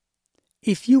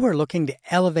If you are looking to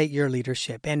elevate your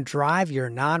leadership and drive your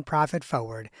nonprofit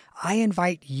forward, I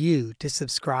invite you to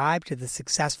subscribe to the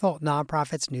Successful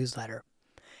Nonprofits newsletter.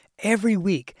 Every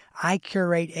week, I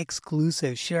curate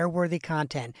exclusive, share-worthy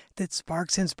content that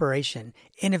sparks inspiration,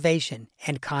 innovation,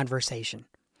 and conversation.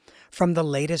 From the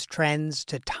latest trends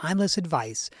to timeless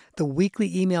advice, the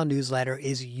weekly email newsletter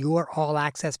is your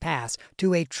all-access pass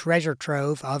to a treasure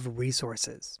trove of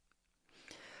resources.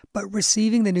 But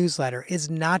receiving the newsletter is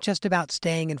not just about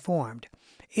staying informed.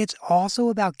 It's also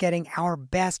about getting our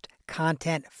best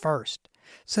content first.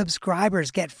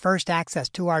 Subscribers get first access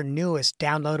to our newest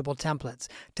downloadable templates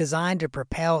designed to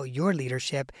propel your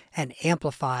leadership and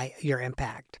amplify your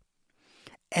impact.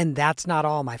 And that's not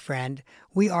all, my friend.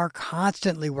 We are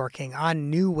constantly working on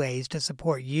new ways to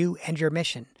support you and your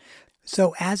mission.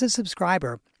 So as a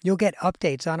subscriber, you'll get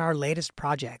updates on our latest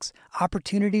projects,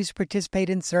 opportunities to participate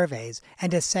in surveys,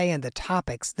 and to say in the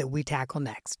topics that we tackle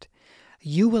next.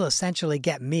 You will essentially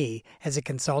get me as a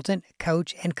consultant,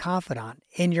 coach, and confidant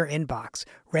in your inbox,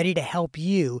 ready to help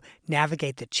you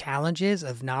navigate the challenges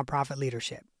of nonprofit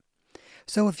leadership.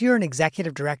 So if you're an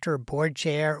executive director, board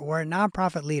chair, or a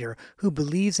nonprofit leader who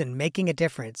believes in making a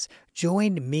difference,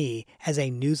 join me as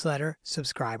a newsletter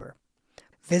subscriber.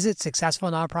 Visit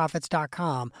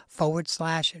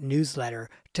successfulnonprofits.com/newsletter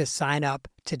to sign up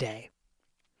today.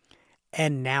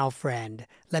 And now, friend,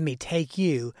 let me take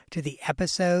you to the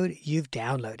episode you've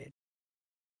downloaded.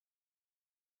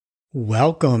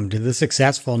 Welcome to the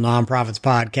Successful Nonprofits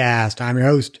Podcast. I'm your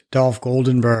host, Dolph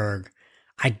Goldenberg.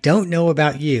 I don't know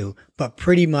about you, but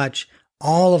pretty much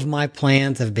all of my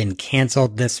plans have been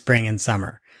canceled this spring and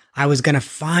summer. I was going to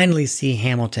finally see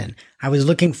Hamilton. I was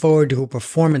looking forward to a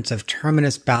performance of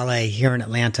Terminus Ballet here in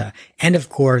Atlanta. And of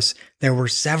course, there were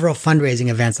several fundraising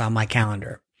events on my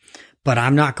calendar. But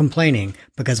I'm not complaining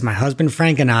because my husband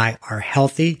Frank and I are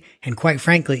healthy. And quite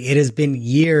frankly, it has been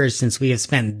years since we have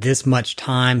spent this much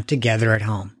time together at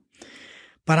home.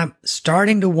 But I'm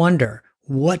starting to wonder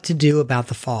what to do about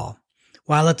the fall.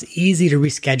 While it's easy to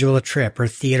reschedule a trip or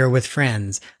theater with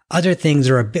friends, other things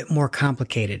are a bit more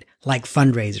complicated, like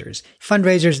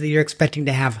fundraisers that you're expecting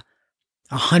to have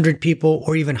 100 people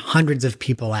or even hundreds of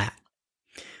people at.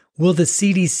 Will the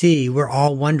CDC, we're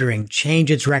all wondering,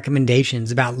 change its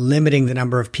recommendations about limiting the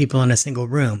number of people in a single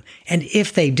room? And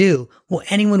if they do, will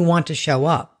anyone want to show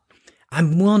up?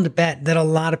 I'm willing to bet that a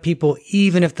lot of people,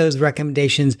 even if those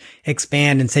recommendations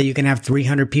expand and say you can have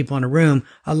 300 people in a room,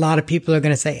 a lot of people are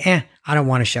going to say, I don't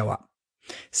want to show up.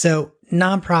 So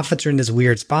nonprofits are in this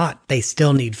weird spot. They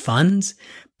still need funds,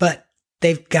 but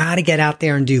they've got to get out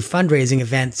there and do fundraising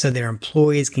events so their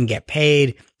employees can get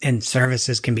paid and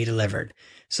services can be delivered.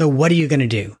 So what are you going to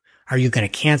do? Are you going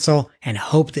to cancel and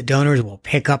hope that donors will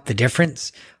pick up the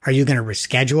difference? Are you going to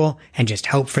reschedule and just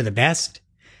hope for the best?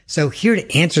 So here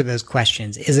to answer those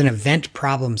questions is an event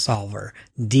problem solver,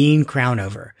 Dean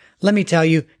Crownover. Let me tell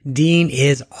you, Dean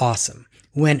is awesome.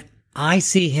 When I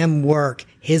see him work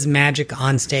his magic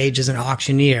on stage as an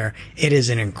auctioneer, it is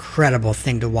an incredible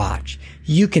thing to watch.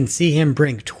 You can see him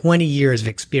bring 20 years of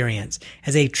experience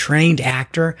as a trained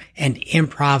actor and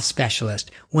improv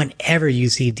specialist whenever you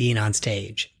see Dean on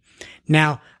stage.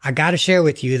 Now, I got to share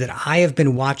with you that I have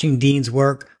been watching Dean's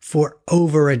work for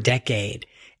over a decade,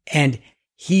 and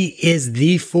he is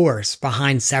the force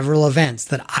behind several events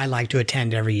that I like to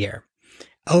attend every year.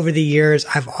 Over the years,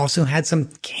 I've also had some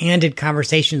candid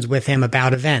conversations with him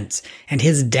about events, and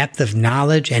his depth of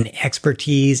knowledge and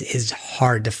expertise is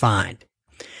hard to find.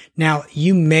 Now,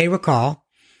 you may recall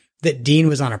that Dean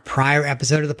was on a prior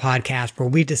episode of the podcast where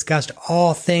we discussed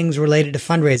all things related to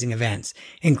fundraising events,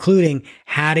 including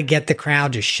how to get the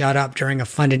crowd to shut up during a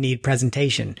funded need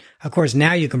presentation. Of course,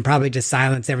 now you can probably just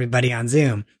silence everybody on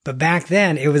Zoom, but back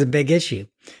then it was a big issue.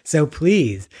 So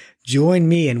please join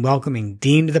me in welcoming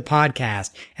Dean to the podcast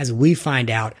as we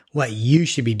find out what you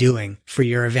should be doing for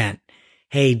your event.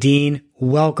 Hey, Dean,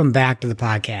 welcome back to the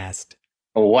podcast.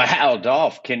 Wow,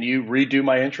 Dolph, can you redo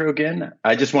my intro again?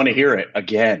 I just want to hear it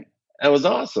again. That was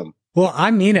awesome. Well, I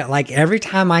mean it. Like every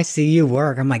time I see you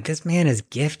work, I'm like, this man is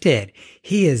gifted.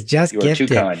 He is just gifted.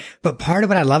 Too kind. But part of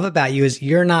what I love about you is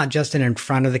you're not just an in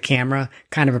front of the camera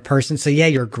kind of a person. So yeah,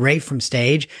 you're great from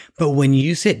stage. But when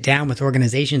you sit down with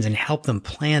organizations and help them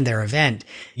plan their event,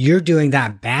 you're doing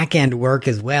that back end work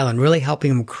as well and really helping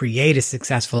them create a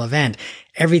successful event.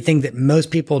 Everything that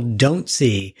most people don't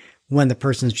see when the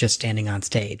person's just standing on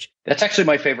stage. That's actually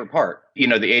my favorite part. You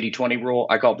know, the 80-20 rule,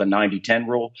 I call it the 90-10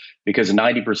 rule, because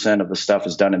 90% of the stuff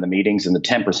is done in the meetings and the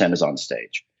 10% is on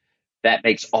stage. That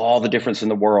makes all the difference in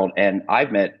the world. And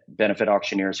I've met benefit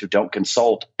auctioneers who don't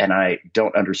consult, and I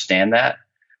don't understand that,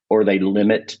 or they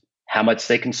limit how much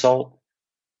they consult.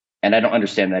 And I don't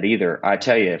understand that either. I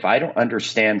tell you, if I don't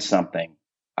understand something,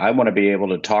 I want to be able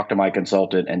to talk to my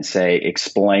consultant and say,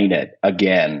 explain it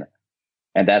again.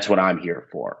 And that's what I'm here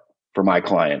for my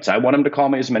clients. I want them to call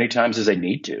me as many times as they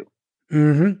need to.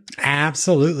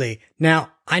 Absolutely.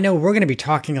 Now, I know we're going to be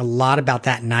talking a lot about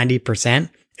that 90%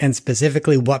 and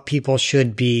specifically what people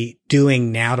should be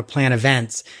doing now to plan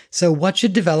events. So what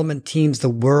should development teams the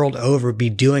world over be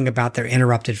doing about their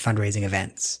interrupted fundraising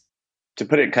events? To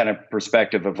put it in kind of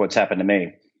perspective of what's happened to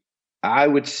me, I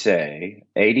would say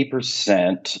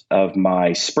 80% of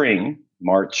my spring,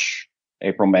 March,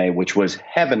 April, May, which was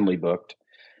heavenly booked,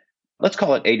 let's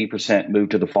call it 80%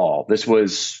 moved to the fall. This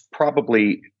was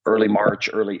probably early March,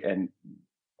 early and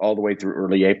all the way through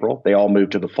early April. They all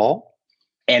moved to the fall.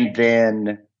 And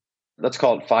then let's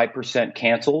call it 5%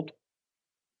 canceled.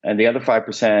 And the other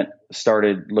 5%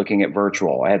 started looking at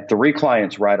virtual. I had 3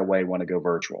 clients right away want to go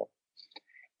virtual.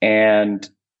 And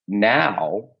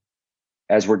now,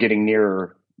 as we're getting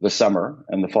nearer the summer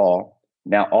and the fall,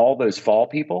 now all those fall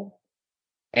people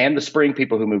and the spring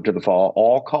people who moved to the fall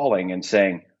all calling and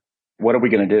saying, what are we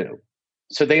going to do?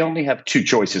 So they only have 2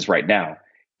 choices right now,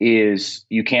 is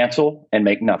you cancel and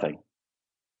make nothing,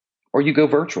 or you go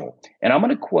virtual. And I'm going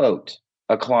to quote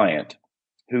a client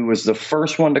who was the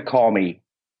first one to call me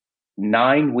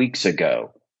 9 weeks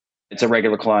ago. It's a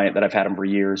regular client that I've had him for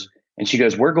years. And she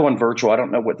goes, we're going virtual. I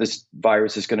don't know what this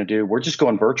virus is going to do. We're just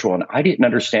going virtual. And I didn't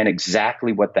understand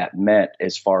exactly what that meant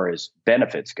as far as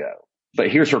benefits go. But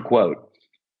here's her quote.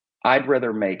 I'd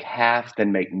rather make half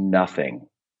than make nothing.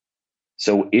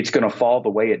 So it's going to fall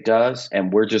the way it does,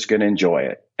 and we're just going to enjoy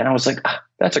it. And I was like,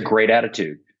 that's a great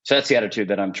attitude. So that's the attitude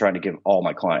that I'm trying to give all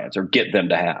my clients or get them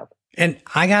to have. And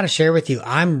I got to share with you,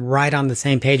 I'm right on the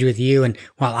same page with you. And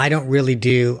while I don't really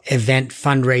do event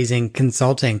fundraising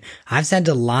consulting, I've said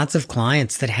to lots of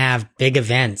clients that have big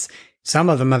events. Some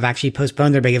of them have actually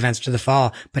postponed their big events to the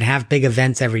fall, but have big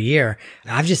events every year.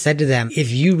 I've just said to them, if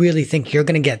you really think you're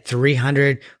going to get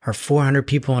 300 or 400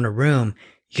 people in a room,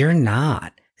 you're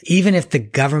not. Even if the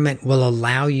government will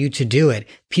allow you to do it,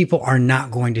 people are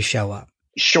not going to show up.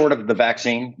 Short of the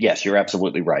vaccine, yes, you're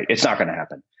absolutely right. It's not going to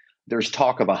happen. There's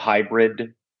talk of a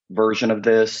hybrid version of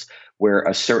this where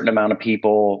a certain amount of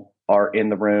people are in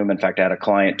the room. In fact, I had a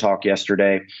client talk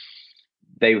yesterday.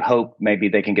 They hope maybe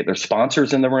they can get their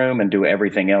sponsors in the room and do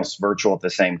everything else virtual at the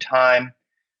same time.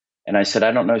 And I said,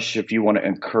 I don't know if you want to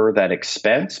incur that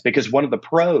expense, because one of the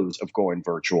pros of going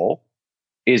virtual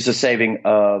is the saving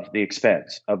of the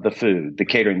expense of the food, the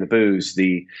catering, the booze,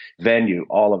 the venue,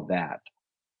 all of that.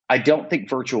 I don't think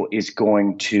virtual is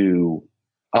going to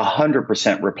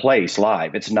 100% replace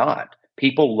live. It's not.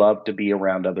 People love to be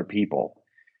around other people.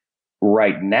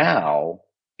 Right now,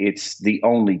 it's the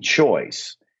only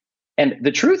choice. And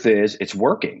the truth is, it's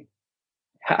working.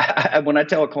 When I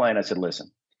tell a client, I said,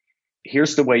 listen,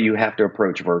 here's the way you have to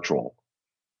approach virtual.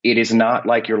 It is not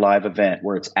like your live event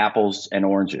where it's apples and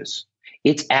oranges.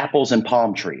 It's apples and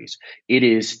palm trees. It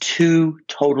is 2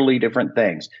 totally different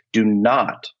things. Do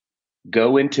not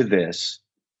go into this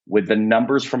with the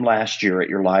numbers from last year at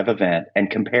your live event and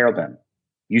compare them.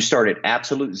 You start at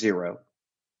absolute zero.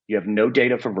 You have no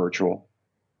data for virtual,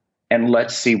 and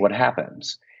let's see what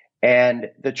happens. And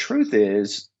the truth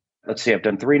is, let's see, I've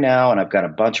done 3 now, and I've got a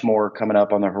bunch more coming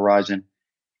up on the horizon.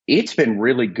 It's been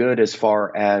really good as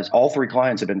far as all 3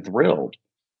 clients have been thrilled.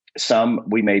 Some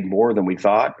we made more than we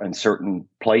thought in certain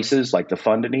places, like the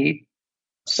Fund a Need.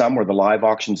 Some where the live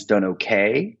auction's done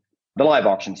okay. The live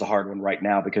auction's a hard one right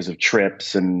now because of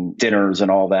trips and dinners and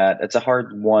all that. It's a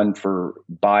hard one for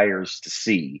buyers to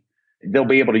see. They'll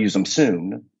be able to use them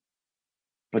soon,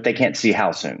 but they can't see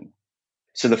how soon.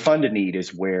 So the Fund a Need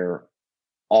is where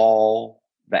all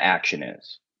the action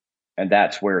is. And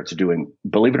that's where it's doing,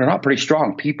 believe it or not, pretty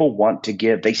strong. People want to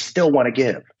give. They still want to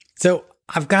give. So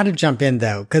I've got to jump in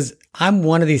though, because I'm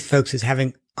one of these folks who's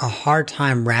having a hard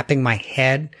time wrapping my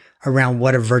head around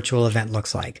what a virtual event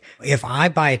looks like. If I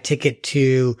buy a ticket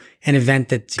to an event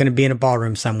that's going to be in a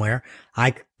ballroom somewhere,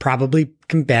 I probably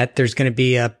can bet there's going to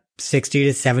be a 60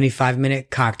 to 75 minute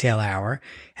cocktail hour.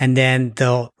 And then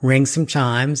they'll ring some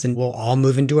chimes and we'll all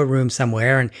move into a room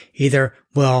somewhere, and either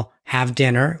we'll have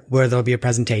dinner where there'll be a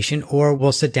presentation, or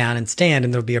we'll sit down and stand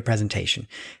and there'll be a presentation.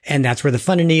 And that's where the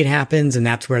Fund a Need happens. And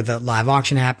that's where the live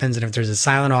auction happens. And if there's a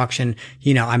silent auction,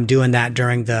 I'm doing that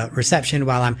during the reception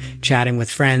while I'm chatting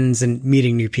with friends and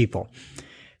meeting new people.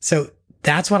 So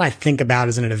that's what I think about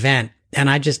as an event. And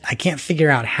I can't figure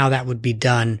out how that would be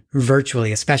done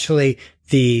virtually, especially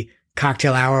the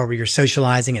cocktail hour where you're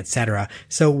socializing, etc.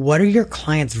 So what are your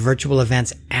clients' virtual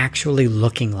events actually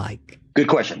looking like? Good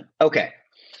question. Okay.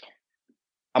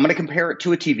 I'm going to compare it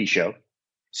to a TV show.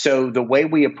 So the way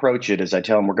we approach it is I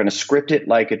tell them we're going to script it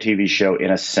like a TV show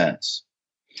in a sense.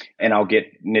 And I'll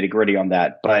get nitty gritty on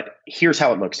that. But here's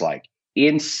how it looks like.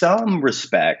 In some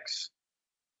respects,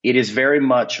 it is very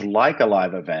much like a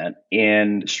live event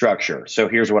in structure. So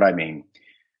here's what I mean.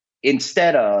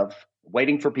 Instead of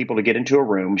waiting for people to get into a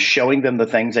room, showing them the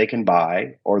things they can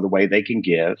buy or the way they can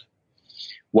give,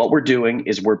 what we're doing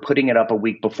is we're putting it up a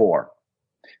week before.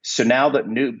 So now the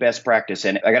new best practice,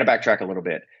 and I got to backtrack a little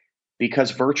bit,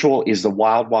 because virtual is the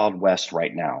wild, wild west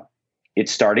right now.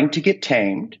 It's starting to get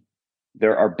tamed.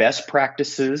 There are best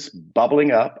practices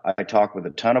bubbling up. I talk with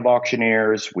a ton of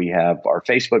auctioneers. We have our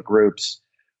Facebook groups.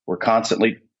 We're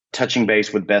constantly touching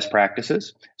base with best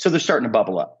practices. So they're starting to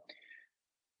bubble up.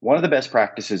 One of the best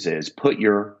practices is put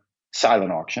your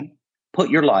silent auction, put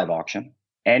your live auction,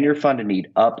 and your fund and need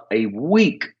up a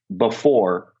week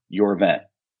before your event.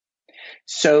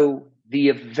 So the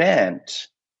event,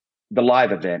 the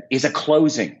live event, is a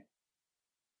closing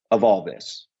of all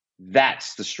this.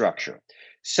 That's the structure.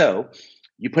 So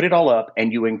you put it all up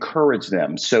and you encourage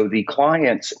them. So the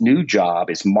client's new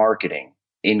job is marketing,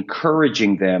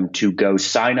 encouraging them to go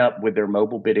sign up with their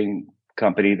mobile bidding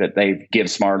company that they Give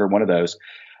Smart or one of those,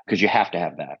 because you have to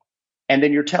have that. And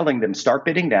then you're telling them, start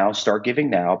bidding now, start giving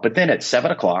now. But then at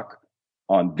 7:00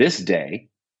 on this day,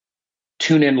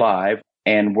 tune in live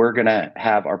and we're going to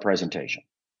have our presentation.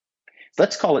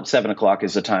 Let's call it 7:00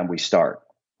 is the time we start.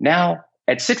 Now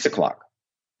at 6:00,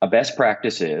 a best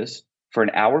practice is for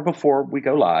an hour before we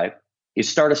go live is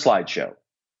start a slideshow,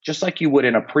 just like you would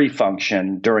in a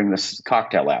pre-function during the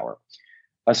cocktail hour.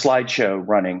 A slideshow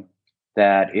running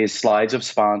that is slides of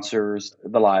sponsors,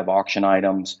 the live auction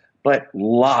items, but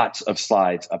lots of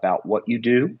slides about what you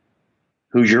do,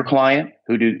 who's your client,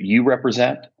 who do you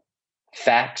represent,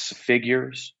 facts,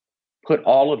 figures, put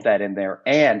all of that in there,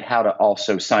 and how to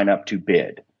also sign up to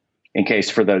bid in case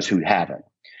for those who haven't.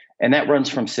 And that runs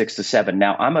from 6 to 7.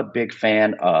 Now, I'm a big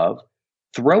fan of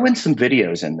throwing some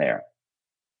videos in there,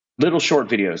 little short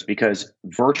videos, because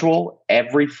virtual,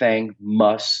 everything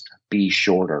must be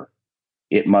shorter.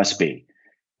 It must be.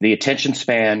 The attention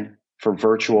span for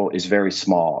virtual is very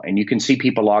small, and you can see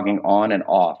people logging on and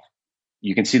off.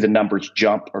 You can see the numbers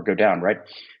jump or go down, right?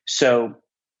 So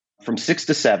from 6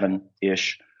 to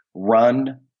 7-ish,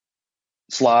 run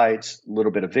slides, a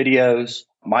little bit of videos.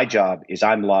 My job is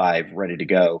I'm live, ready to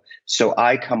go. So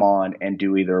I come on and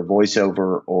do either a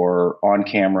voiceover or on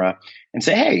camera and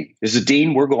say, hey, this is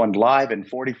Dean. We're going live in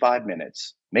 45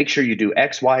 minutes. Make sure you do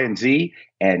X, Y, and Z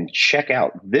and check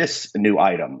out this new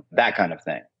item, that kind of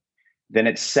thing. Then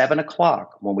at 7:00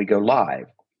 when we go live,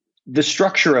 the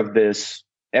structure of this,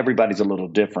 everybody's a little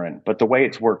different, but the way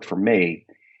it's worked for me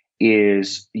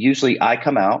is usually I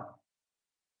come out,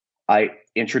 I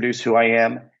introduce who I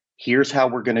am. Here's how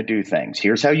we're going to do things.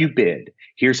 Here's how you bid.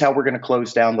 Here's how we're going to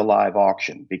close down the live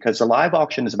auction, because the live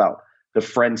auction is about the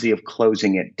frenzy of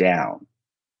closing it down.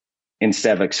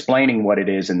 Instead of explaining what it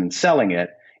is and then selling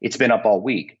it, it's been up all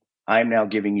week. I'm now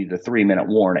giving you the 3-minute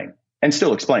warning and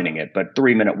still explaining it, but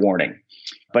 3-minute warning,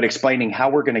 but explaining how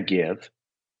we're going to give,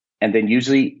 and then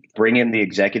usually bring in the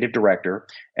executive director.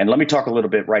 And let me talk a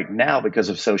little bit right now because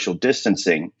of social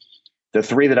distancing. The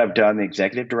 3 that I've done, the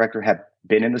executive director have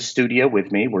been in the studio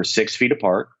with me. We're 6 feet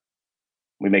apart.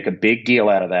 We make a big deal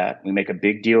out of that. We make a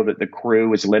big deal that the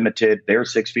crew is limited. They're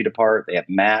 6 feet apart. They have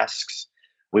masks.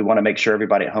 We want to make sure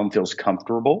everybody at home feels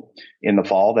comfortable. In the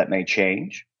fall, that may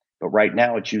change. But right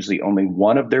now, it's usually only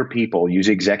one of their people,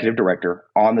 usually executive director,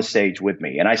 on the stage with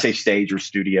me. And I say stage or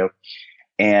studio.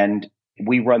 And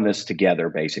we run this together,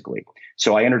 basically.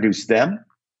 So I introduce them.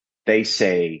 They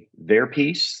say their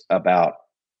piece about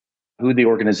who the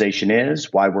organization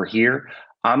is, why we're here.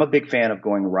 I'm a big fan of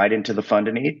going right into the fund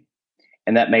and need.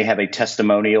 And that may have a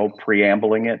testimonial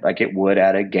preambling it like it would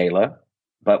at a gala.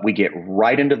 But we get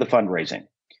right into the fundraising.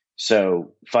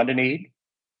 So fund and need,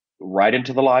 right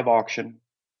into the live auction.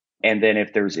 And then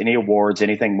if there's any awards,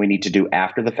 anything we need to do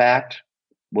after the fact,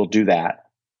 we'll do that.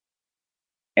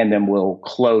 And then we'll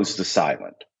close the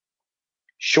silent.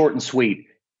 Short and sweet.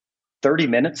 30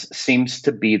 minutes seems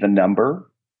to be the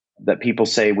number that people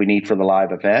say we need for the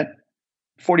live event.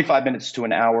 45 minutes to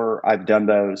an hour, I've done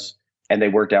those, and they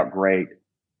worked out great.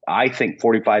 I think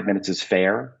 45 minutes is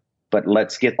fair, but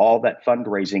let's get all that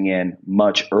fundraising in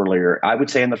much earlier. I would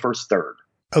say in the first third.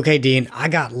 Okay, Dean, I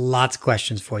got lots of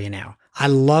questions for you now. I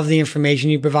love the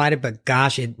information you provided, but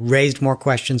gosh, it raised more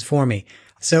questions for me.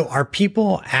 So are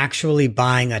people actually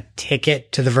buying a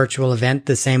ticket to the virtual event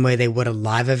the same way they would a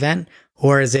live event?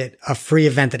 Or is it a free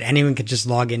event that anyone could just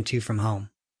log into from home?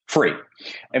 Free.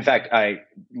 In fact, I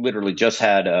literally just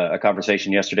had a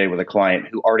conversation yesterday with a client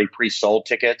who already pre-sold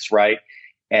tickets, right?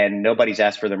 and nobody's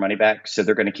asked for their money back. So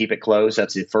they're going to keep it closed.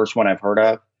 That's the first one I've heard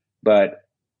of, but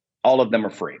all of them are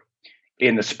free.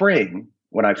 In the spring,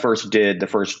 when I first did the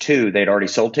first two, they'd already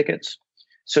sold tickets.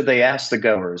 So they asked the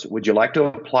goers, would you like to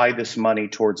apply this money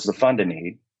towards the fund a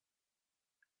need,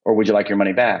 or would you like your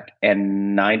money back?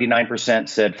 And 99%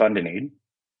 said fund a need.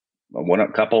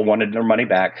 A couple wanted their money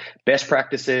back. Best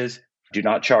practice is do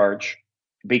not charge,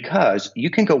 because you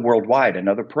can go worldwide.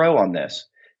 Another pro on this,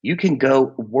 you can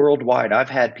go worldwide. I've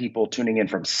had people tuning in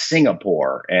from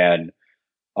Singapore and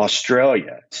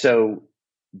Australia. So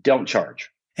don't charge.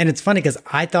 And it's funny because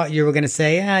I thought you were going to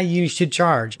say, you should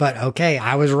charge, but okay,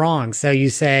 I was wrong. So you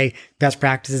say best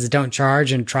practices don't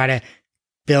charge and try to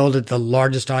build the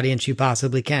largest audience you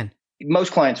possibly can.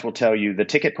 Most clients will tell you the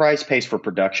ticket price pays for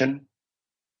production.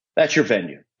 That's your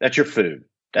venue. That's your food.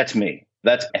 That's me.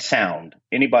 That's sound.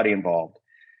 Anybody involved.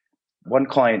 One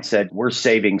client said, we're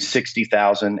saving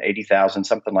 60,000, 80,000,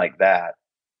 something like that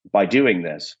by doing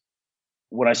this.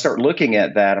 When I start looking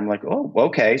at that, I'm like, oh,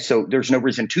 okay. So there's no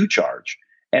reason to charge.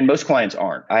 And most clients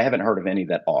aren't. I haven't heard of any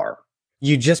that are.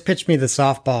 You just pitched me the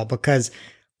softball, because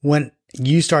when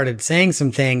you started saying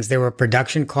some things, there were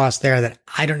production costs there that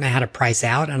I don't know how to price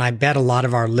out. And I bet a lot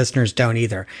of our listeners don't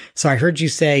either. So I heard you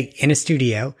say in a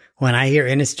studio. When I hear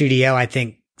in a studio, I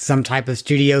think some type of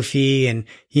studio fee and,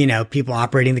 people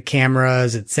operating the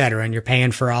cameras, et cetera. And you're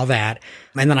paying for all that.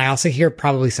 And then I also hear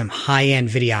probably some high-end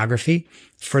videography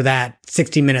for that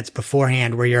 60 minutes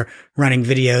beforehand where you're running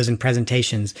videos and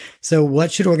presentations. So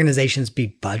what should organizations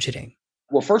be budgeting?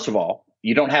 Well, first of all,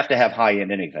 you don't have to have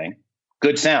high-end anything.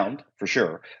 Good sound for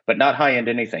sure, but not high-end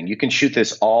anything. You can shoot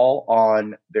this all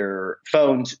on their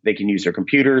phones. They can use their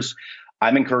computers.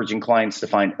 I'm encouraging clients to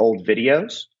find old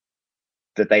videos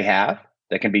that they have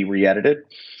that can be re-edited.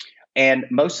 And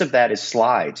most of that is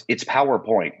slides. It's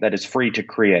PowerPoint that is free to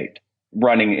create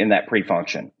running in that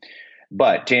pre-function.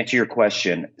 But to answer your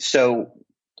question, so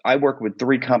I work with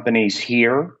 3 companies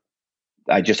here.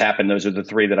 Those are the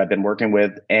 3 that I've been working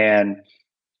with. And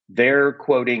they're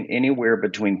quoting anywhere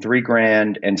between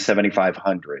 $3,000 and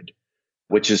 $7,500,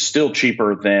 which is still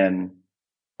cheaper than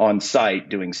on site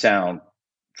doing sound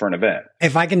for an event.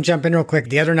 If I can jump in real quick,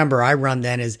 the other number I run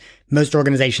then is most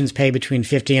organizations pay between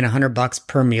 $50 and $100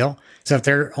 per meal. So if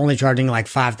they're only charging like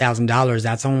 $5,000,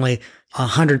 that's only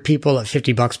 100 people at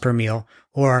 $50 per meal,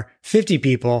 or 50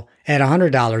 people at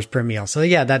 $100 per meal. So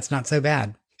yeah, that's not so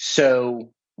bad.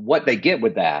 So what they get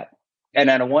with that,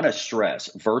 and I don't want to stress,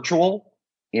 virtual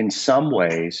in some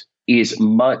ways is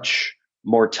much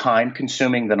more time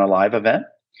consuming than a live event,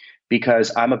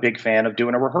 because I'm a big fan of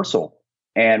doing a rehearsal.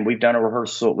 And we've done a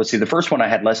rehearsal. Let's see, the first one I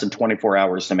had less than 24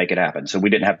 hours to make it happen. So we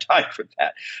didn't have time for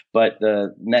that. But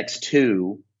the next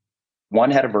 2,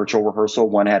 one had a virtual rehearsal,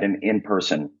 one had an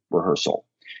in-person rehearsal.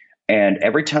 And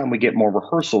every time we get more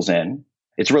rehearsals in,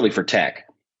 it's really for tech.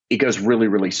 It goes really,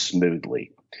 really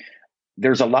smoothly.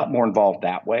 There's a lot more involved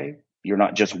that way. You're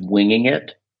not just winging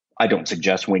it. I don't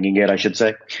suggest winging it, I should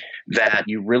say. That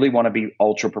you really want to be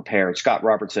ultra prepared. Scott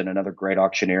Robertson, another great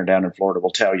auctioneer down in Florida,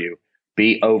 will tell you,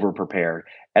 be over prepared.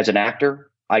 As an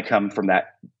actor, I come from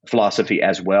that philosophy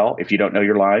as well. If you don't know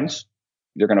your lines,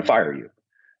 they're going to fire you.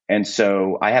 And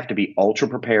so I have to be ultra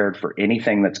prepared for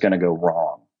anything that's going to go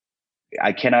wrong.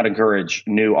 I cannot encourage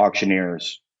new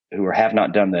auctioneers who have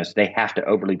not done this. They have to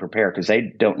overly prepare because they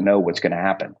don't know what's going to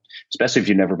happen, especially if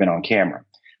you've never been on camera.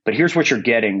 But here's what you're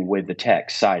getting with the tech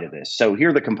side of this. So here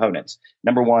are the components.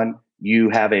 Number 1, you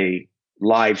have a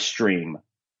live stream.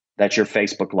 That's your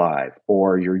Facebook Live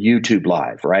or your YouTube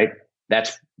Live, right?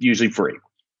 That's usually free.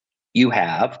 You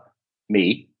have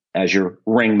me as your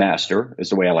ringmaster, is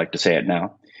the way I like to say it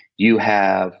now. You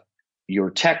have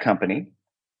your tech company.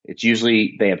 It's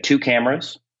usually, they have 2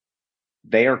 cameras.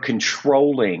 They are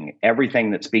controlling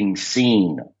everything that's being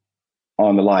seen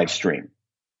on the live stream.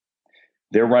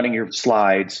 They're running your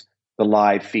slides, the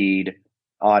live feed,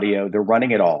 audio. They're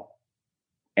running it all.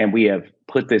 And we have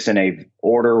put this in a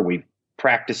order. We've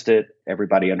practiced it.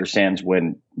 Everybody understands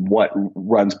what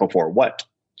runs before what.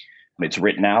 It's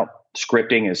written out.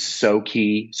 Scripting is so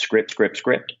key.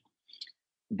 Script.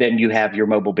 Then you have your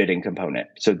mobile bidding component.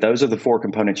 So those are the 4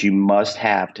 components you must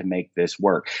have to make this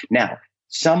work. Now,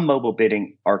 some mobile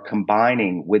bidding are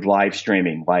combining with live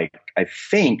streaming. Like I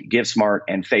think GiveSmart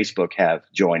and Facebook have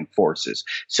joined forces.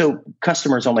 So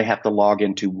customers only have to log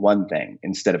into one thing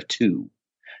instead of 2.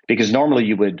 Because normally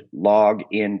you would log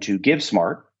into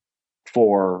GiveSmart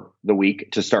for the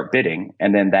week to start bidding.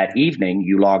 And then that evening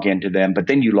you log into them, but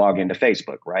then you log into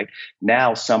Facebook, right?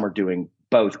 Now some are doing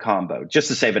both combo just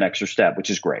to save an extra step, which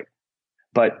is great.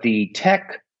 But the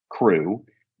tech crew,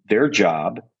 their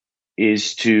job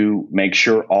is to make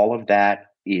sure all of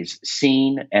that is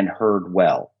seen and heard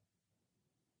well.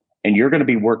 And you're going to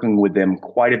be working with them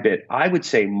quite a bit. I would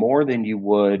say more than you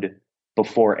would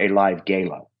before a live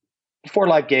gala. Before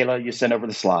live gala, you send over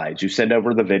the slides, you send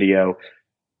over the video.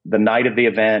 The night of the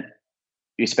event,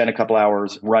 you spend a couple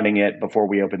hours running it before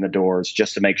we open the doors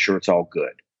just to make sure it's all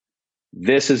good.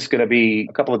 This is going to be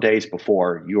a couple of days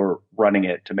before you're running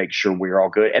it to make sure we're all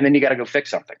good. And then you got to go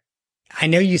fix something. I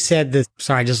know you said this,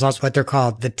 sorry, I just lost what they're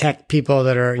called, the tech people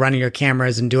that are running your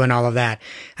cameras and doing all of that.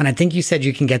 And I think you said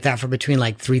you can get that for between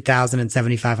like 3,000 and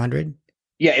 7,500.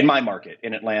 Yeah, in my market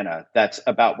in Atlanta, that's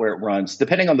about where it runs.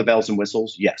 Depending on the bells and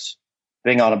whistles, yes.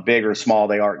 Depending on how big or small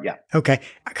they are, yeah. Okay.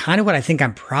 Kind of what I think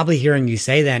I'm probably hearing you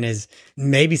say then is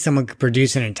maybe someone could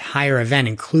produce an entire event,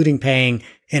 including paying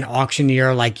an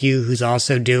auctioneer like you, who's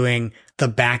also doing the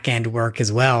back end work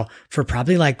as well, for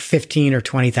probably like $15,000 or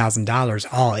 $20,000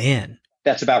 all in.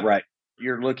 That's about right.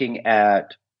 You're looking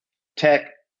at tech,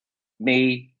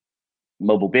 me,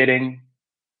 mobile bidding,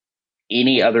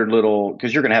 any other little,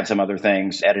 because you're going to have some other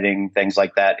things, editing, things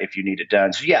like that if you need it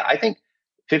done. So yeah, I think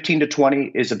 15 to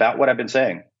 20 is about what I've been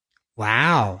saying.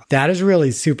 Wow. That is really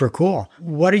super cool.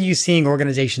 What are you seeing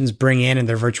organizations bring in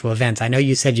their virtual events? I know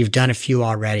you said you've done a few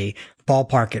already.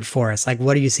 Ballpark it for us. Like,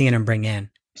 what are you seeing them bring in?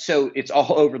 So it's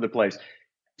all over the place.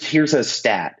 Here's a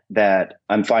stat that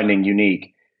I'm finding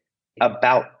unique.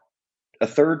 About a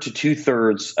third to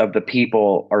 2/3 of the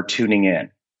people are tuning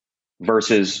in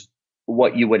versus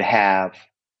what you would have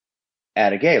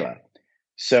at a gala.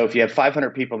 So if you have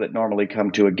 500 people that normally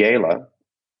come to a gala,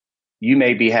 you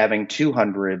may be having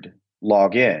 200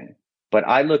 log in. But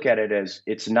I look at it as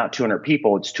it's not 200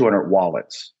 people, it's 200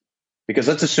 wallets. Because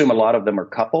let's assume a lot of them are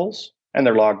couples and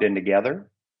they're logged in together.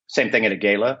 Same thing at a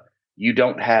gala. You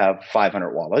don't have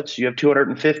 500 wallets, you have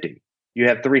 250. You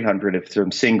have 300 if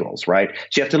some singles, right?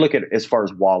 So you have to look at it as far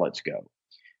as wallets go.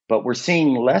 But we're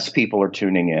seeing less people are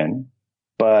tuning in.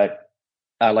 But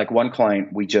like one client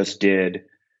we just did,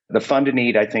 the Fund and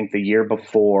Eat, I think the year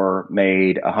before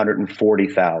made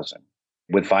 140,000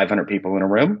 with 500 people in a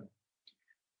room.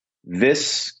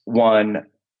 This one,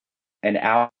 an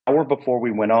hour before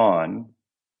we went on,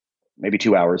 maybe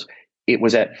 2 hours, it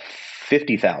was at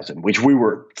 50,000, which we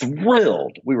were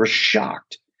thrilled. We were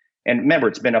shocked. And remember,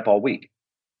 it's been up all week.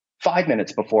 5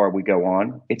 minutes before we go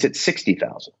on, it's at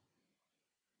 60,000.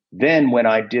 Then when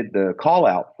I did the call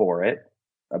out for it,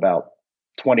 about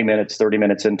 20 minutes, 30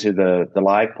 minutes into the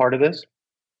live part of this,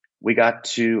 we got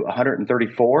to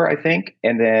 134, I think.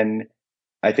 And then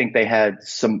I think they had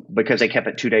some, because they kept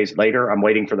it 2 days later, I'm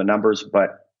waiting for the numbers,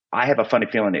 but I have a funny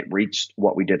feeling it reached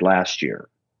what we did last year.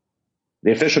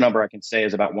 The official number I can say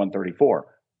is about 134,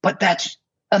 but that's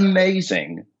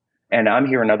amazing. And I'm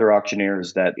hearing other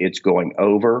auctioneers that it's going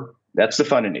over. That's the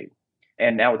Fund and Eat.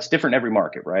 And now it's different in every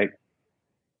market, right?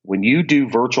 When you do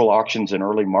virtual auctions in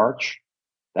early March,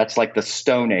 that's like the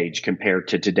Stone Age compared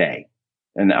to today.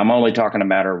 And I'm only talking a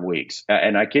matter of weeks.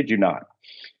 And I kid you not.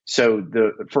 So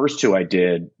the first two I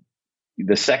did,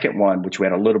 the second one, which we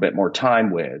had a little bit more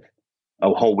time with,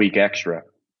 a whole week extra,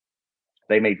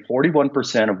 they made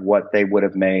 41% of what they would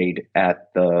have made at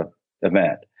the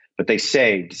event. But they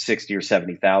saved $60,000 or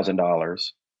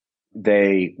 $70,000.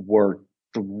 They were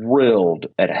thrilled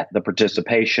at the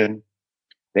participation.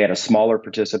 They had a smaller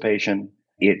participation.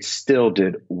 It still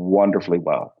did wonderfully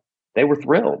well. They were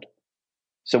thrilled.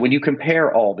 So when you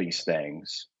compare all these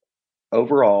things,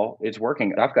 overall, it's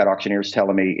working. I've got auctioneers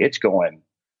telling me it's going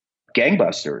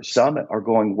gangbusters. Some are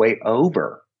going way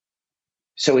over.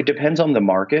 So it depends on the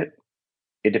market.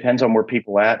 It depends on where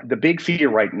people are at. The big fear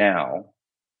right now,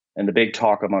 and the big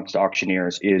talk amongst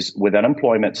auctioneers, is with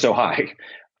unemployment so high,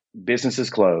 businesses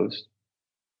closed.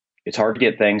 It's hard to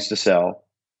get things to sell.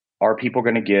 Are people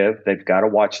going to give? They've got to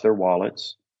watch their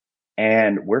wallets.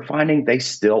 And we're finding they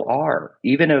still are.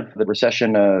 Even if the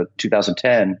recession of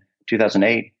 2010,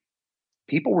 2008,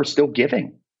 people were still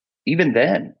giving, even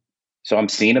then. So I'm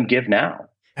seeing them give now.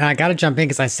 And I got to jump in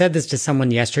because I said this to someone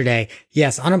yesterday.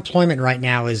 Yes, unemployment right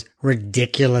now is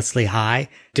ridiculously high,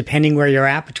 depending where you're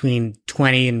at, between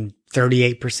 20 and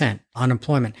 38%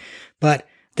 unemployment. But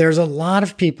there's a lot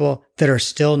of people that are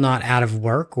still not out of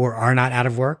work or are not out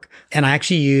of work. And I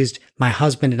actually used my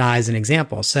husband and I as an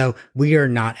example. So we are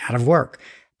not out of work,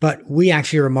 but we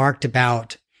actually remarked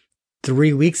about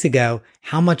 3 weeks ago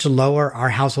how much lower our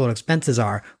household expenses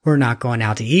are. We're not going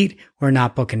out to eat. We're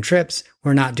not booking trips.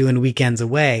 We're not doing weekends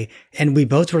away. And we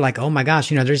both were like, oh my gosh,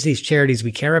 there's these charities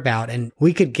we care about and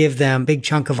we could give them a big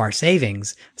chunk of our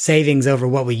savings over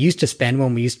what we used to spend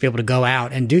when we used to be able to go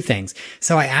out and do things.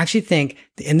 So I actually think,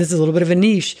 and this is a little bit of a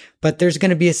niche, but there's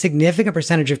going to be a significant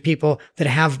percentage of people that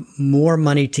have more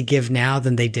money to give now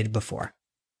than they did before.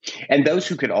 And those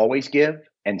who could always give,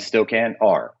 and still can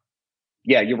are.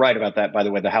 Yeah, you're right about that. By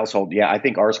the way, the household, yeah, I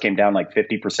think ours came down like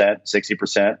 50%,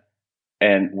 60%,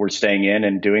 and we're staying in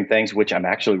and doing things, which I'm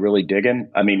actually really digging.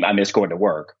 I mean, I miss going to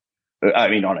work. I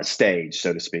mean, on a stage,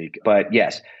 so to speak. But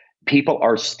yes, people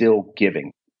are still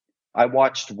giving. I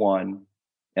watched one,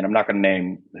 and I'm not going to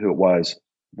name who it was,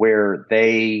 where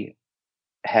they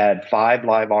had 5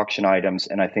 live auction items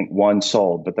and I think 1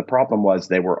 sold. But the problem was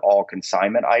they were all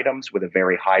consignment items with a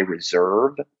very high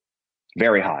reserve,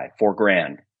 very high,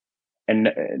 $4,000. And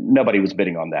nobody was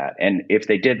bidding on that. And if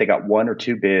they did, they got 1 or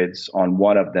 2 bids on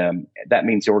one of them. That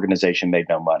means the organization made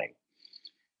no money.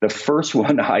 The first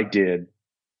one I did,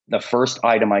 the first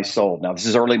item I sold, now this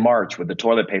is early March with the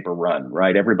toilet paper run,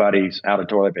 right? Everybody's out of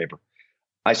toilet paper.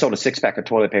 I sold a 6-pack of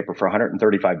toilet paper for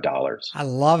 $135. I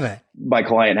love it. My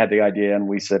client had the idea and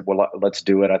we said, well, let's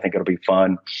do it. I think it'll be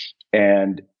fun.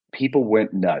 And people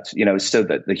went nuts, so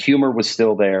that the humor was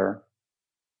still there.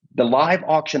 The live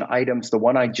auction items, the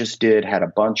one I just did had a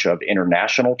bunch of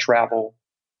international travel.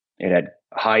 It had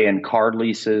high-end car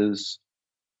leases,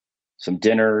 some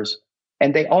dinners,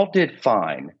 and they all did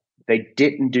fine. They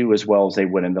didn't do as well as they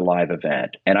would in the live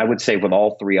event. And I would say with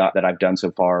all 3 that I've done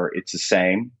so far, it's the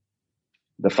same.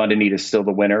 The Fund a Need is still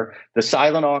the winner. The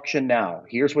silent auction now,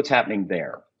 here's what's happening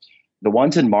there. The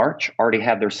ones in March already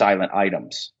have their silent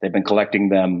items. They've been collecting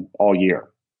them all year.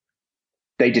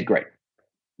 They did great.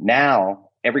 Now,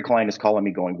 every client is calling me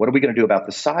going, what are we going to do about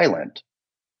the silent?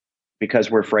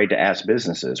 Because we're afraid to ask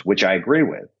businesses, which I agree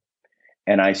with.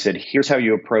 And I said, here's how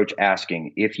you approach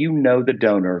asking. If you know the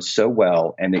donor so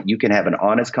well and that you can have an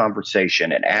honest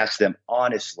conversation and ask them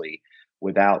honestly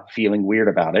without feeling weird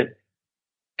about it,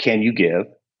 can you give?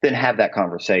 Then have that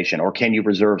conversation. Or can you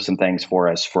reserve some things for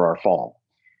us for our fall?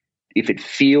 If it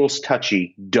feels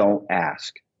touchy, don't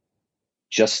ask.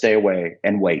 Just stay away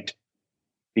and wait.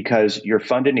 Because your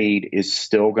Fund a Need is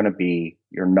still going to be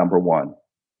your number one.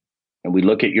 And we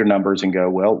look at your numbers and go,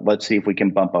 well, let's see if we can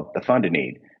bump up the Fund a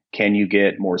Need. Can you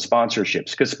get more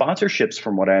sponsorships? Because sponsorships,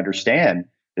 from what I understand,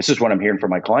 this is what I'm hearing from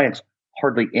my clients,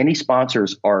 hardly any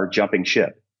sponsors are jumping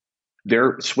ship.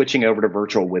 They're switching over to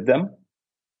virtual with them.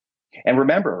 And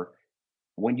remember,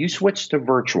 when you switch to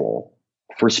virtual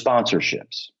for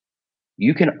sponsorships,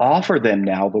 you can offer them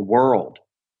now the world,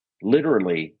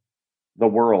 literally the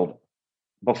world.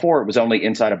 Before, it was only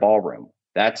inside a ballroom.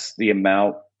 That's the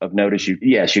amount of notice you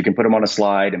can put them on a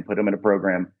slide and put them in a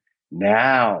program.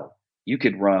 Now you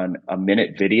could run a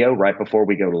minute video right before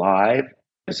we go live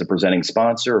as a presenting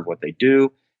sponsor of what they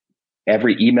do.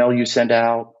 Every email you send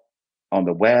out on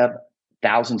the web,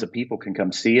 thousands of people can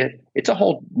come see it. It's a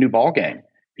whole new ballgame.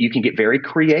 You can get very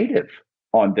creative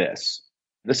on this.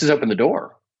 This has opened the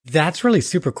door. That's really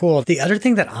super cool. The other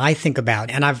thing that I think about,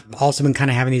 and I've also been kind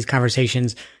of having these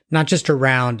conversations, not just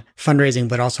around fundraising,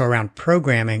 but also around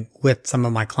programming with some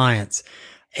of my clients,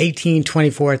 18,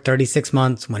 24, 36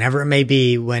 months, whenever it may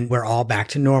be, when we're all back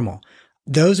to normal.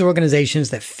 Those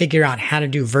organizations that figure out how to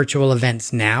do virtual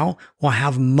events now will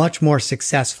have much more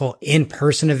successful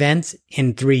in-person events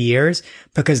in 3 years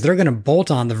because they're going to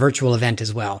bolt on the virtual event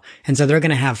as well. And so they're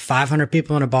going to have 500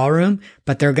 people in a ballroom,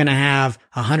 but they're going to have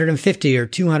 150 or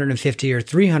 250 or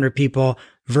 300 people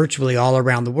virtually all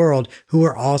around the world who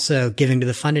are also giving to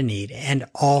the Fund a Need and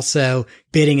also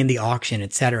bidding in the auction,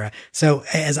 etc. So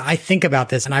as I think about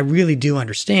this, and I really do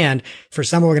understand for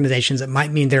some organizations, it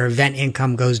might mean their event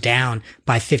income goes down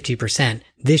by 50%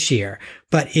 this year.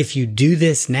 But if you do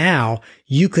this now,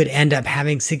 you could end up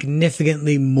having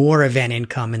significantly more event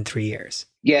income in 3 years.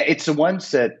 Yeah, it's the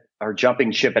ones that are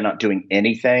jumping ship and not doing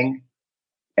anything.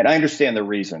 And I understand the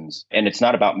reasons. And it's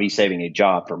not about me saving a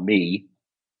job for me.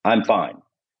 I'm fine.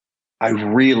 I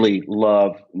really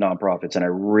love nonprofits and I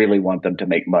really want them to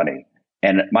make money.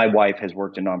 And my wife has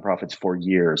worked in nonprofits for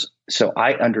years. So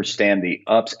I understand the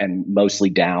ups and mostly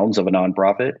downs of a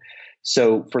nonprofit.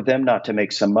 So for them not to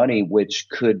make some money, which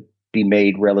could be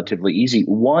made relatively easy.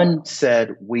 One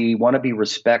said, we want to be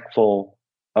respectful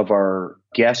of our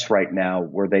guests right now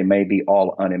where they may be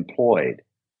all unemployed.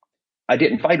 I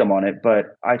didn't fight them on it,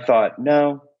 but I thought,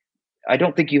 no, I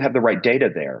don't think you have the right data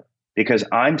there. Because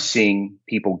I'm seeing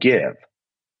people give.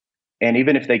 And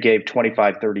even if they gave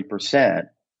 25, 30%,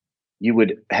 you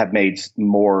would have made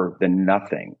more than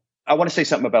nothing. I want to say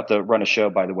something about the run a show,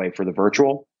 by the way, for the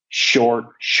virtual. Short,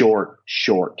 short,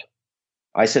 short.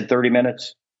 I said 30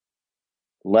 minutes,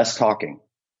 less talking,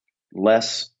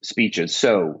 less speeches.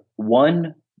 So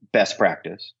one best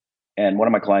practice, and one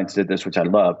of my clients did this, which I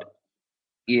loved.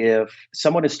 If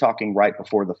someone is talking right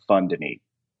before the Fund a Need,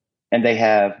 and they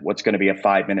have what's going to be a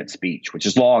 5-minute speech, which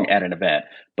is long at an event,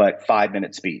 but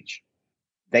 5-minute speech.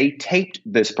 They taped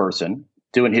this person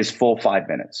doing his full 5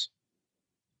 minutes.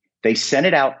 They sent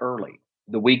it out early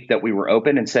the week that we were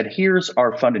open and said, here's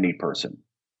our Fund a Need person.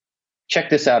 Check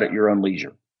this out at your own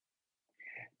leisure.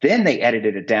 Then they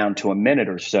edited it down to a minute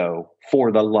or so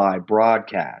for the live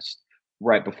broadcast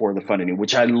right before the Fund a Need,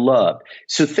 which I loved.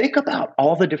 So think about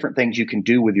all the different things you can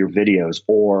do with your videos.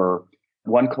 Or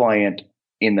one client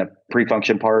in the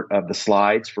pre-function part of the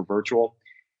slides for virtual,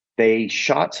 they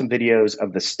shot some videos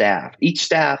of the staff. Each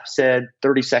staff said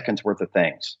 30 seconds worth of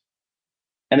things,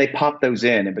 and they popped those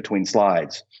in between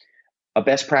slides. A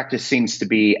best practice seems to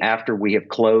be, after we have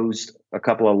closed a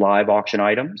couple of live auction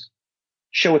items,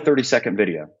 show a 30-second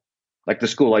video. Like the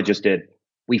school I just did,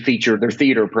 we featured their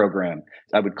theater program.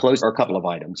 I would close a couple of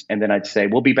items, and then I'd say,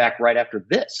 we'll be back right after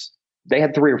this. They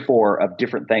had 3 or 4 of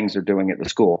different things they're doing at the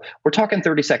school. We're talking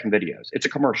 30-second videos. It's a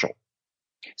commercial.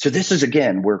 So this is,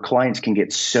 again, where clients can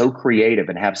get so creative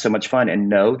and have so much fun. And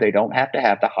no, they don't have to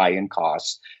have the high-end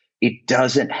costs. It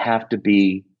doesn't have to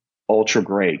be ultra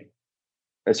great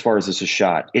as far as this is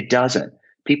shot. It doesn't.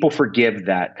 People forgive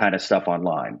that kind of stuff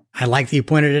online. I like that you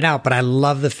pointed it out, but I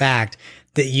love the fact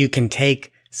that you can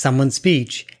take someone's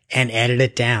speech and edit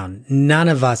it down. None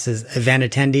of us as event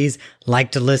attendees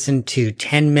like to listen to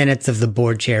 10 minutes of the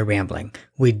board chair rambling.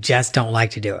 We just don't like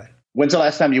to do it. When's the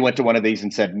last time you went to one of these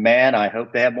and said, man, I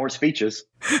hope they have more speeches?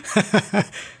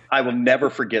 I will never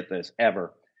forget this,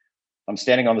 ever. I'm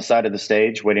standing on the side of the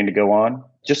stage waiting to go on.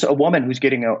 Just a woman who's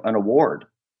getting an award.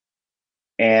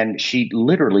 And she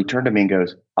literally turned to me and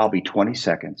goes, I'll be 20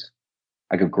 seconds.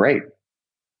 I go, great.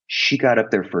 She got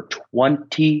up there for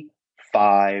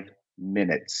 25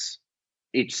 minutes.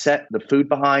 It set the food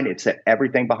behind. It set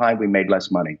everything behind. We made less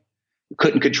money.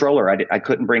 Couldn't control her. I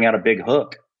couldn't bring out a big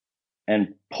hook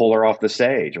and pull her off the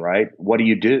stage, right? What do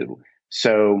you do?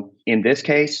 So in this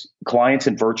case, clients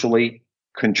and virtually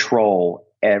control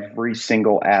every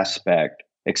single aspect,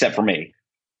 except for me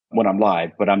when I'm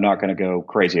live, but I'm not going to go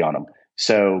crazy on them.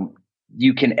 So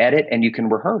you can edit and you can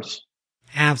rehearse.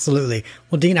 Absolutely.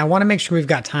 Well, Dean, I want to make sure we've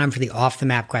got time for the off the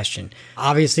map question.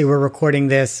 Obviously, we're recording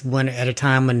this at a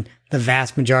time when the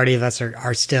vast majority of us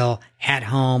are still at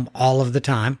home all of the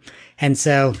time. And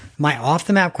so my off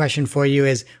the map question for you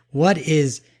is, what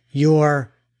is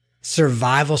your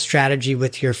survival strategy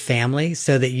with your family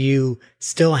so that you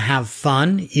still have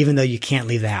fun, even though you can't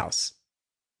leave the house?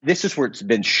 This is where it's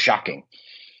been shocking.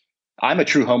 I'm a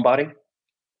true homebody.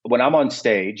 When I'm on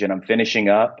stage and I'm finishing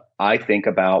up, I think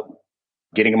about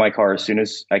getting in my car as soon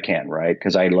as I can, right?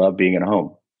 Because I love being at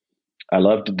home. I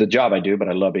love the job I do, but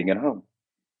I love being at home.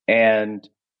 And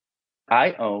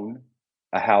I own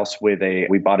a house we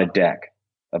bought a deck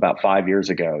about 5 years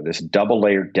ago, this double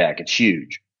layered deck. It's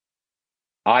huge.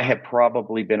 I have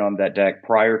probably been on that deck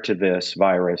prior to this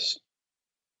virus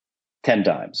 10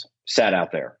 times, sat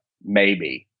out there,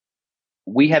 maybe.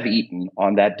 We have eaten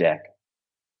on that deck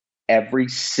every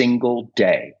single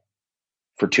day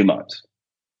for 2 months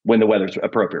when the weather's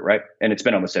appropriate, right? And it's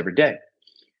been almost every day.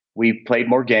 We've played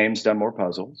more games, done more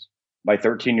puzzles. My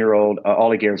 13-year-old,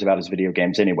 all he cares about is video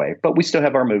games anyway, but we still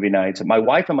have our movie nights. My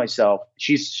wife and myself,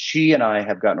 she and I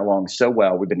have gotten along so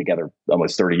well. We've been together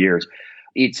almost 30 years.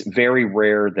 It's very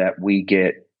rare that we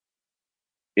get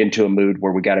into a mood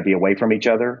where we got to be away from each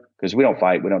other because we don't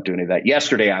fight. We don't do any of that.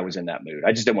 Yesterday, I was in that mood.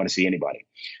 I just didn't want to see anybody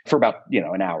for about,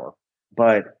 an hour.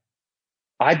 But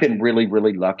I've been really,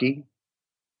 really lucky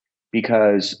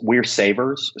because we're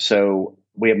savers. So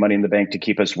we have money in the bank to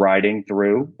keep us riding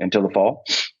through until the fall.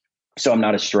 So I'm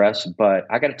not as stressed. But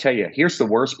I got to tell you, here's the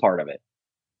worst part of it.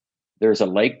 There's a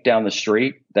lake down the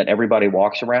street that everybody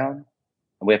walks around,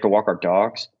 and we have to walk our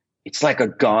dogs. It's like a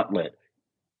gauntlet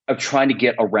of trying to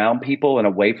get around people and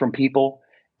away from people.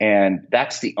 And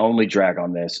that's the only drag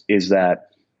on this, is that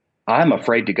I'm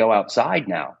afraid to go outside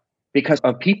now because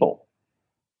of people.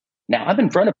 Now, I'm in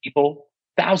front of people,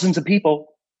 thousands of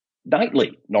people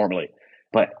nightly normally,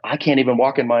 but I can't even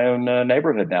walk in my own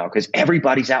neighborhood now because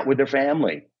everybody's out with their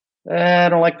family. I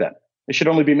don't like that. It should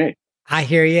only be me. I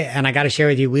hear you. And I got to share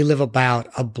with you, we live about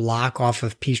a block off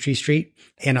of Peachtree Street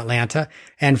in Atlanta.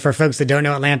 And for folks that don't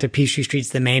know Atlanta, Peachtree Street's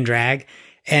the main drag.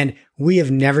 And we have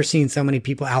never seen so many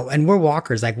people out, and we're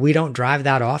walkers. Like, we don't drive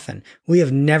that often. We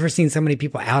have never seen so many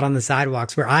people out on the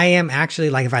sidewalks, where I am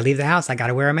actually, like, if I leave the house, I got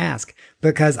to wear a mask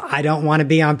because I don't want to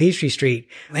be on Peachtree Street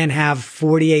and have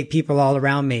 48 people all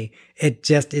around me. It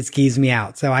skeeves me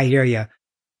out. So I hear you.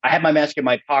 I have my mask in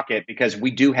my pocket because we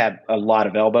do have a lot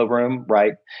of elbow room,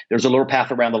 right? There's a little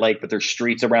path around the lake, but there's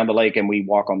streets around the lake and we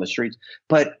walk on the streets,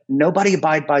 but nobody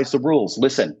abides by the rules.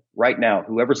 Listen, right now,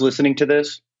 whoever's listening to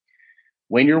this,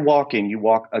 when you're walking, you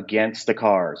walk against the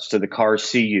cars so the cars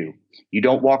see you. You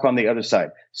don't walk on the other side.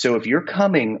 So if you're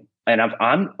coming and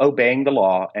I'm obeying the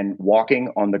law and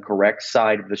walking on the correct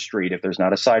side of the street, if there's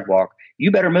not a sidewalk,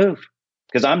 you better move,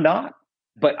 because I'm not.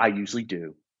 But I usually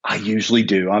do.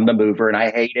 I'm the mover and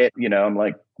I hate it. I'm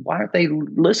like, why aren't they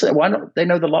listening? Why don't they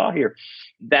know the law here?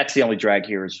 That's the only drag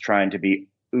here, is trying to be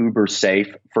uber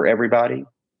safe for everybody.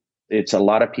 It's a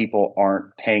lot of people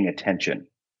aren't paying attention.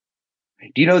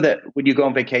 Do you know that when you go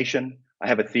on vacation, I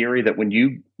have a theory that when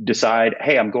you decide,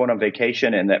 hey, I'm going on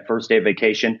vacation, and that first day of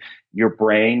vacation, your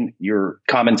brain, your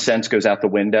common sense goes out the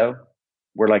window,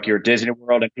 where like you're at Disney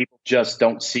World and people just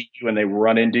don't see you and they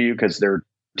run into you because they're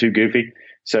too goofy.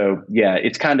 So yeah,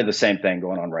 it's kind of the same thing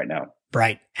going on right now.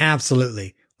 Right.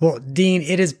 Absolutely. Well, Dean,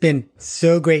 it has been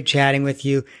so great chatting with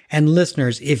you. And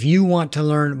listeners, if you want to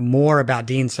learn more about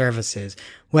Dean's services,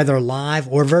 whether live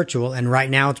or virtual, and right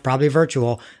now it's probably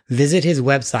virtual, visit his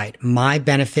website,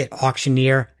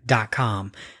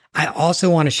 mybenefitauctioneer.com. I also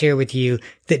want to share with you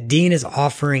that Dean is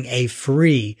offering a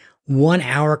free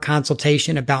 1-hour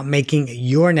consultation about making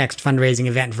your next fundraising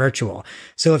event virtual.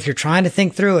 So if you're trying to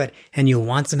think through it and you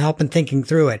want some help in thinking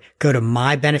through it, go to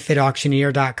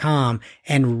mybenefitauctioneer.com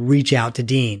and reach out to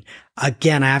Dean.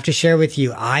 Again, I have to share with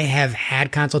you, I have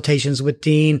had consultations with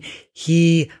Dean.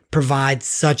 He provides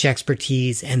such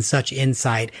expertise and such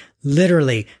insight.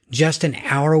 Literally, just an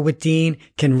hour with Dean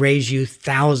can raise you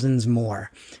thousands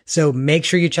more. So make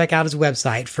sure you check out his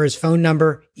website for his phone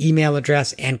number, email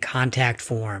address, and contact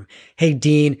form. Hey,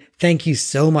 Dean, thank you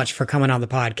so much for coming on the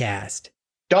podcast.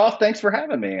 Dolph, thanks for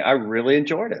having me. I really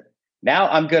enjoyed it. Now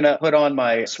I'm going to put on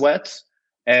my sweats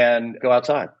and go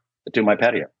outside to my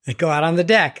patio. Go out on the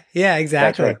deck. Yeah,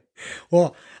 exactly. Right.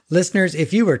 Well, listeners,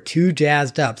 if you were too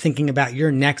jazzed up thinking about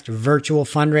your next virtual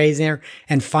fundraiser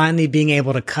and finally being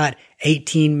able to cut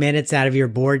 18 minutes out of your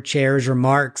board chair's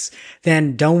remarks,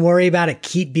 then don't worry about it.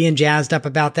 Keep being jazzed up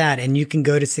about that. And you can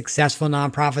go to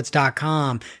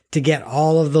successfulnonprofits.com to get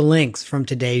all of the links from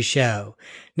today's show.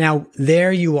 Now,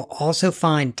 there you will also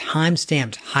find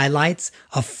time-stamped highlights,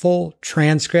 a full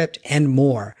transcript, and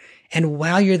more. And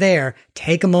while you're there,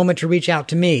 take a moment to reach out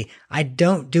to me. I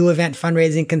don't do event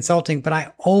fundraising consulting, but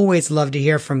I always love to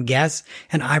hear from guests,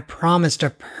 and I promise to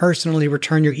personally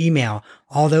return your email.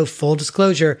 Although full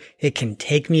disclosure, it can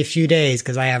take me a few days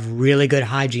because I have really good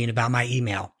hygiene about my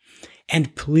email.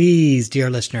 And please, dear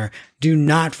listener, do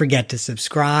not forget to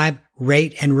subscribe,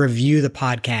 rate, and review the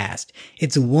podcast.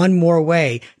 It's one more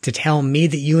way to tell me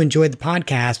that you enjoyed the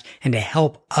podcast and to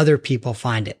help other people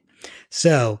find it.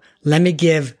 So let me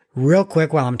give real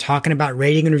quick, while I'm talking about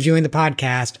rating and reviewing the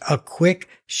podcast, a quick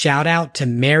shout out to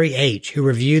Mary H., who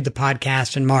reviewed the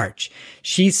podcast in March.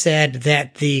 She said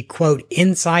that the quote,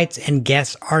 insights and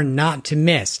guests are not to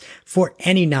miss for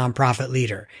any nonprofit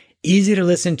leader. Easy to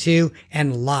listen to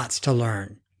and lots to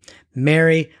learn.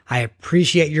 Mary, I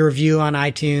appreciate your review on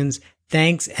iTunes.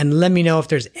 Thanks. And let me know if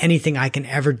there's anything I can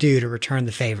ever do to return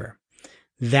the favor.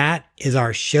 That is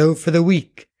our show for the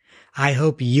week. I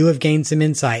hope you have gained some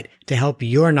insight to help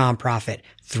your nonprofit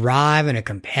thrive in a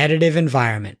competitive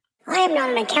environment. I am not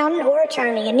an accountant or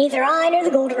attorney, and neither I nor the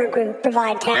Goldenberg Group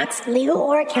provide tax, legal,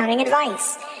 or accounting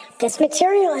advice. This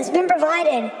material has been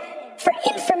provided for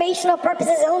informational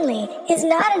purposes only, is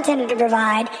not intended to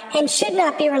provide, and should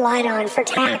not be relied on for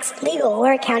tax, legal,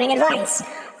 or accounting advice.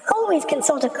 Always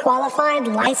consult a qualified,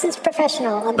 licensed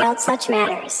professional about such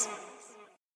matters.